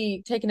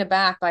really taken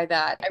aback by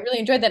that. I really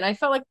enjoyed that. And I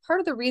felt like part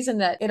of the reason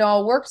that it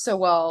all worked so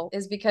well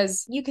is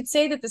because you could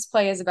say that this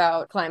play is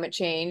about climate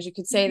change. You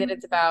could say that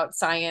it's Mm-hmm. about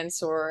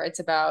science or it's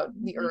about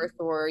the Mm-hmm. earth,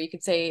 or you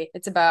could say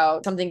it's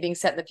about something being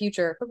set in the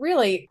future. But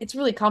really, it's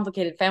really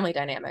complicated family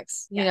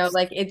dynamics. Yes.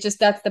 Like it just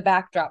that's the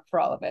backdrop for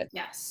all of it.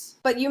 Yes.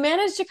 But you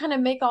managed to kind of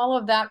make all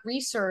of that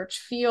research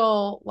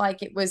feel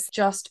like it was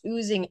just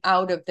oozing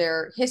out of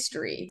their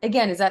history.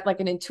 Again, is that like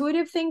an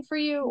intuitive thing for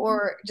you,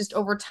 or just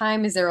over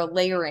time, is there a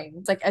layering?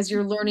 It's like as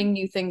you're learning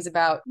new things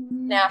about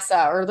Mm-hmm.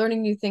 NASA or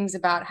learning new things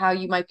about how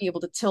you might be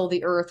able to till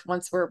the earth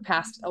once we're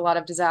past a lot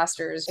of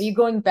disasters, are you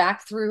going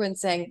back through and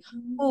saying,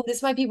 oh,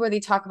 this might be where they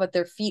talk about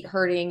their feet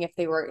hurting if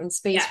they were in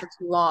space Yeah. for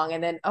too long.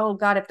 And then, oh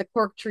God, if the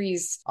cork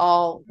trees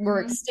all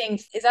were Mm-hmm.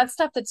 extinct, is that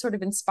stuff that sort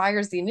of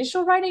inspires the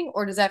initial writing,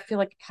 or does that feel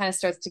like it kind of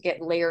starts to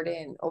get layered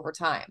in over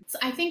time? So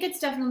I think it's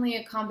definitely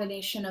a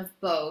combination of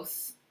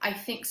both. I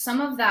think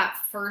some of that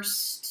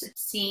first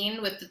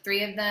scene with the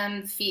three of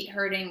them, feet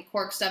hurting,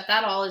 cork stuff,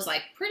 that all is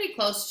like pretty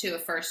close to a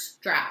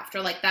first draft,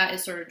 or like that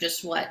is sort of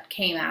just what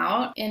came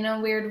out in a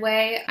weird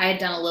way. I had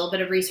done a little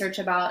bit of research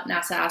about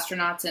NASA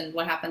astronauts and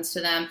what happens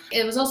to them.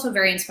 It was also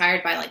very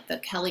inspired by like the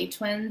Kelly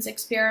twins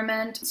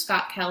experiment,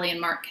 Scott Kelly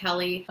and Mark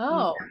Kelly.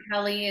 Oh. Mark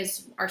Kelly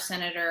is our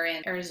senator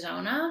in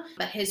Arizona,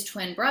 but his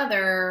twin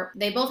brother,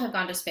 they both have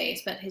gone to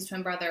space, but his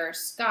twin brother,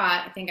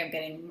 Scott, I think I'm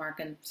getting Mark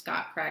and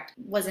Scott correct,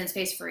 was in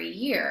space for a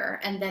year.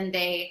 And then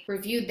they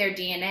reviewed their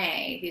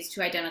DNA, these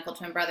two identical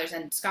twin brothers,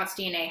 and Scott's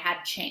DNA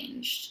had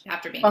changed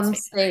after being in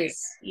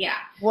space. Yeah.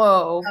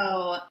 Whoa.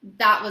 So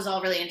that was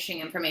all really interesting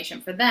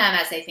information for them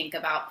as they think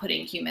about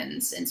putting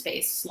humans in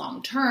space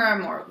long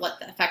term, or what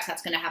the effects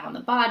that's going to have on the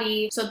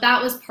body. So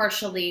that was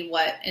partially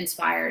what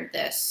inspired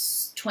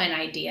this twin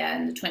idea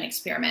and the twin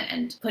experiment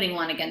and putting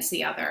one against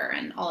the other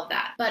and all of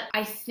that. But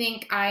I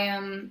think I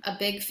am a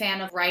big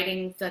fan of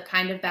writing the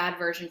kind of bad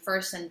version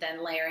first and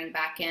then layering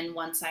back in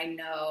once I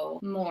know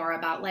more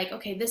about like,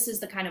 okay, this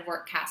is the kind of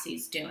work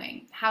Cassie's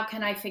doing. How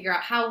can I figure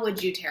out, how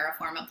would you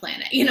terraform a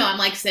planet? You know, I'm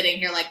like sitting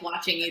here like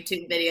watching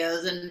YouTube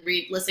videos and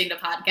listening to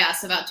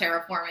podcasts about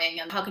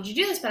terraforming and how could you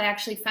do this? But I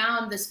actually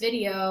found this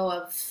video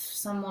of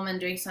some woman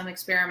doing some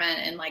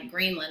experiment in like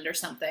Greenland or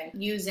something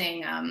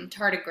using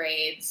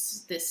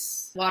tardigrades,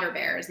 this water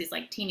bears, these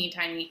like teeny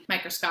tiny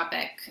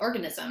microscopic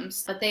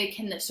organisms, but they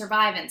can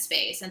survive in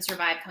space and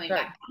survive coming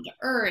back down to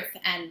Earth,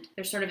 and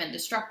they're sort of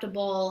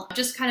indestructible.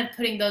 Just kind of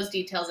putting those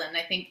details in.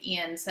 I think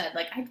Ian said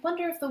like, I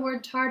wonder if the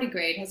word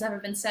tardigrade has ever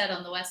been said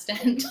on the West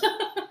End.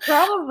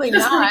 Probably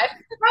not.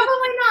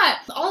 Probably not.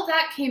 All of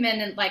that came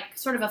in like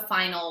sort of a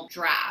final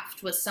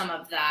draft with some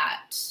of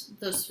that,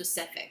 those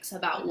specifics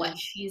about what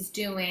she's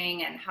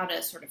doing and how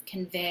to sort of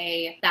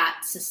convey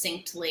that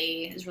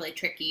succinctly is really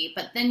tricky.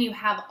 But then you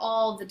have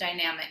all the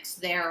dynamics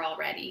there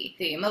already,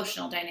 the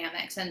emotional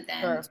dynamics, and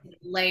then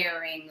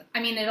layering. I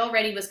mean, it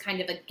already was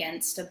kind of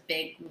against a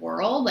big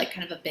world, like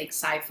kind of a big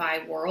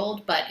sci-fi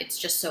world, but it's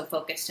just so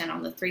focused in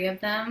on the three of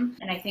them.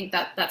 And I think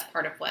that that's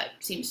part of what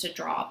seems to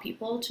draw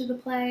people to the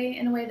play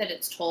in a way that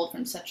it's told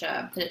from such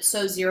a, that it's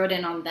so zeroed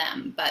in on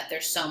them, but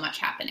there's so much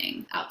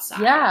happening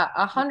outside. Yeah,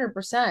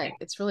 100%.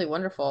 It's really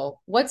wonderful.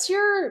 What's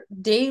your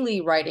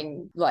daily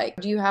writing like?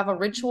 Do you have a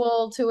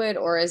ritual to it,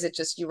 or is it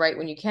just you write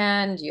when you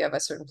can? Do you have a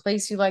certain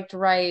place you like to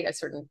write, a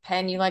certain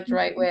pen you like to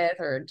write with,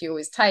 or do you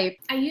always type?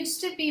 I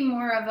used to be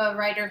more of a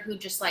writer who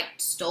just like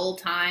stole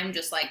time,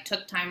 just like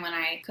took time when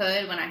I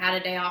could. When I had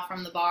a day off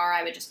from the bar,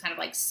 I would just kind of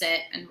like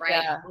sit and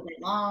write all day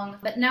long.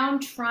 But now I'm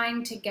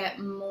trying to get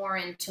more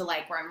into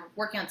like where I'm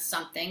working on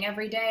something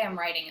every day. I'm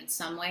writing in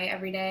some way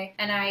every day.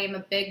 And I am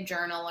a big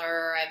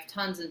journaler. I have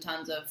tons and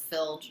tons of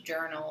filled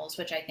journals,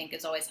 which I think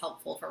is always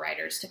helpful for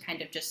writers to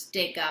kind of just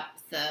dig up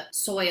the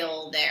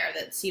soil there,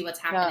 that see what's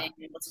happening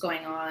and what's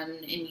going on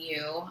in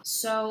you.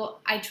 So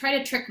I try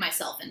to trick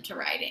myself into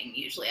writing.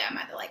 Usually I'm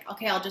either like,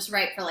 okay, I'll just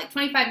write for like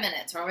 25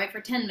 minutes, or I'll write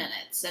for 10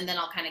 minutes, and then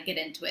I'll kind of get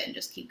into it and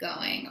just keep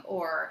going.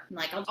 Or I'm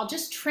like, I'll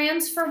just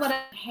transfer what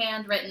I've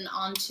handwritten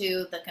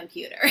onto the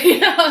computer. You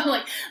know,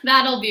 like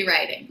that'll be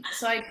writing.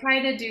 So I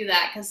try to do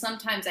that because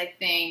sometimes I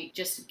think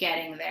just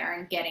getting there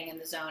and getting in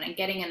the zone and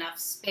getting enough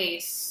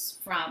space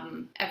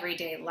from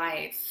everyday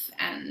life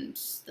and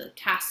the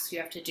tasks you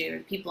have to do,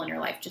 people in your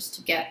life, just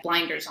to get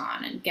blinders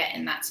on and get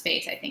in that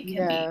space, I think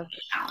can be a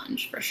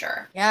challenge for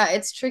sure. Yeah,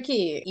 it's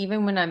tricky.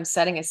 Even when I'm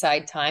setting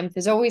aside time,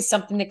 there's always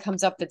something that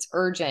comes up that's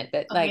urgent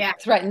that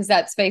threatens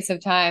that space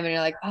of time. And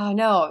you're like, oh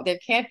no, there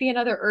can't be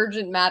another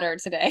urgent matter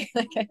today.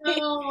 Like I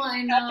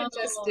have to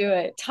just do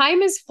it.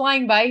 Time is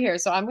flying by here.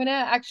 So I'm going to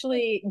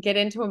actually get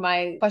into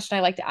my question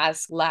I like to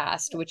ask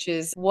last, which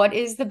is, what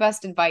is the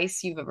best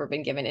advice you've ever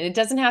been given? And it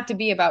doesn't have to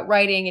be about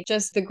writing. It's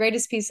just the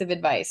greatest piece of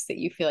advice that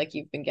you feel like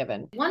you've been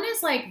given. One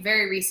is like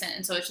very recent,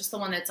 and so it's just the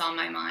one that's on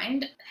my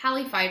mind.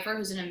 Hallie Pfeiffer,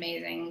 who's an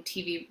amazing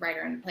TV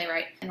writer and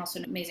playwright and also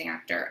an amazing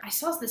actor. I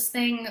saw this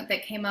thing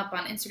that came up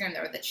on Instagram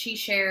though that she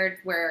shared,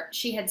 where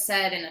she had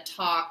said in a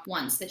talk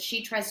once that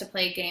she tries to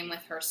play a game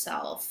with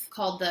herself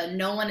called the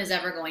 "No one is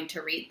ever going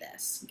to read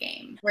this"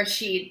 game, where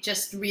she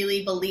just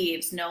really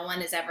believes no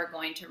one is ever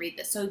going to read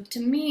this. So to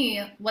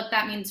me, what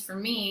that means for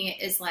me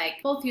is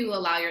like, both you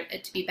allow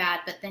it to be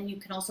bad, but then you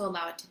can also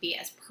allow it to be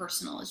as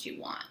personal as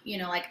you want. You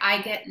know, like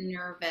I get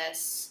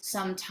nervous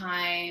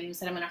sometimes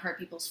that I'm going to hurt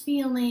people's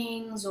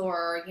feelings,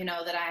 or, you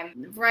know, that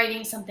I'm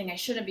writing something I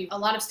shouldn't be. A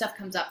lot of stuff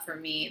comes up for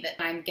me that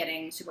I'm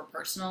getting super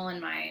personal in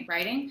my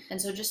writing.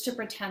 And so just to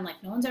pretend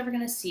like no one's ever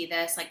going to see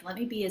this, like let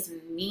me be as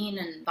mean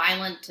and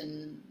violent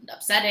and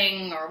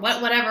upsetting or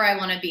whatever I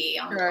want to be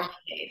on the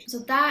page. So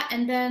that,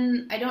 and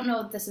then I don't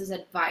know if this is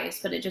advice,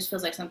 but it just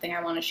feels like something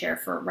I want to share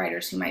for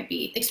writers who might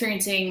be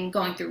experiencing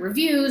going through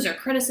reviews or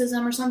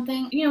criticism or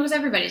something. You know, because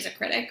everybody everybody's a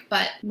critic,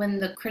 but when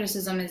the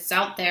criticism is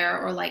out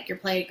there, or like your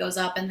play goes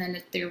up and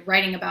then they're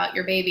writing about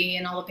your baby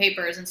in all the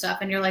papers and stuff,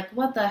 and you're like,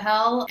 what the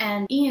hell?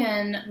 And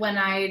Ian, when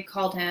I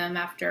called him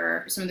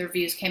after some of the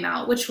reviews came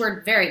out, which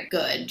were very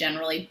good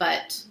generally,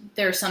 but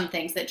there are some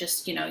things that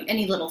just,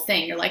 any little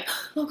thing, you're like,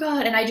 oh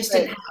God. And I just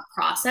didn't have a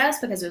process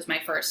because it was my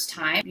first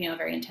time, a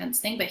very intense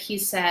thing. But he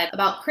said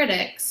about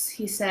critics,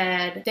 he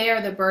said, they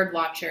are the bird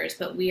watchers,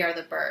 but we are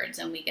the birds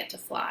and we get to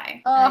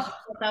fly. And I just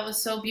thought that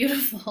was so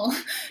beautiful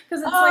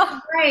because it's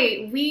like,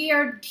 right, we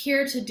are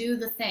here to do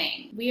the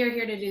thing. We are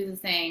here to do the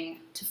thing,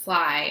 to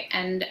fly,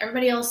 and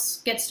everybody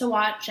else gets to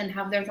watch and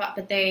have their thought,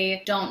 but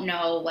they don't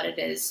know what it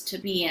is to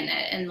be in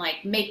it and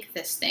like make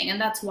this thing. And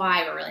that's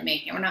why we're really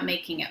making it. We're not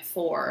making it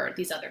for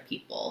these other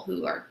people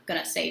who are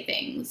gonna say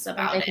things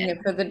about making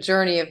it for the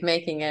journey of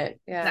making it.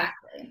 Yeah.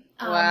 Exactly.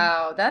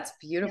 Wow, that's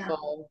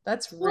beautiful. Yeah.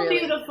 That's really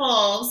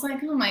beautiful. It's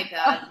like, oh my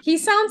God. He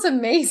sounds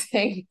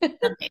amazing.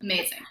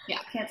 Amazing. Yeah,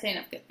 can't say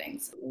enough good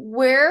things.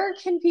 Where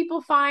can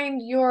people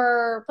find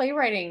your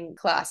playwriting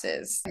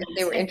classes if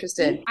they were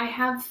interested? I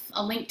have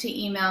a link to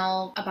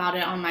email about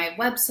it on my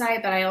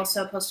website, but I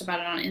also post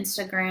about it on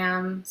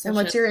Instagram. And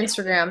what's your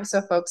Instagram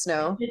so folks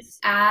know? It's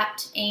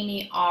at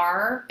Amy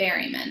R.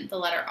 Berryman, the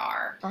letter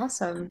R.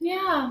 Awesome.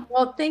 Yeah.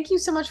 Well, thank you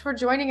so much for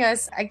joining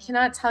us. I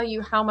cannot tell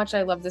you how much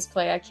I love this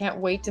play. I can't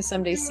wait to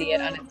someday see it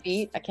on its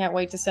feet. I can't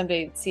wait to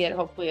someday see it,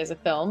 hopefully as a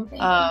film.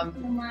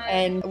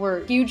 And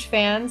we're huge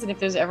fans. And if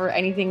there's ever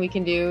anything we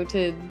can do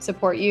to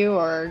support you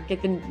or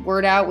get the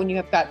word out when you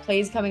have got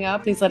plays coming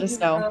up, please let us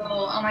know.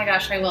 Oh my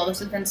gosh, I will. This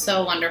has been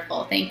so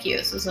wonderful. Thank you.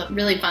 This was a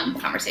really fun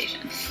conversation.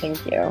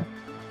 Thank you.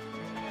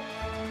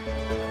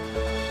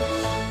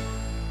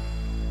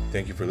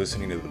 Thank you for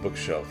listening to The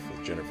Bookshelf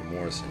with Jennifer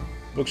Morrison.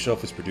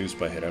 Bookshelf is produced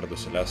by Gerardo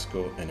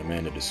Selasco and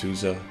Amanda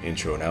D'Souza.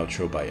 Intro and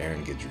outro by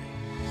Aaron Guidry.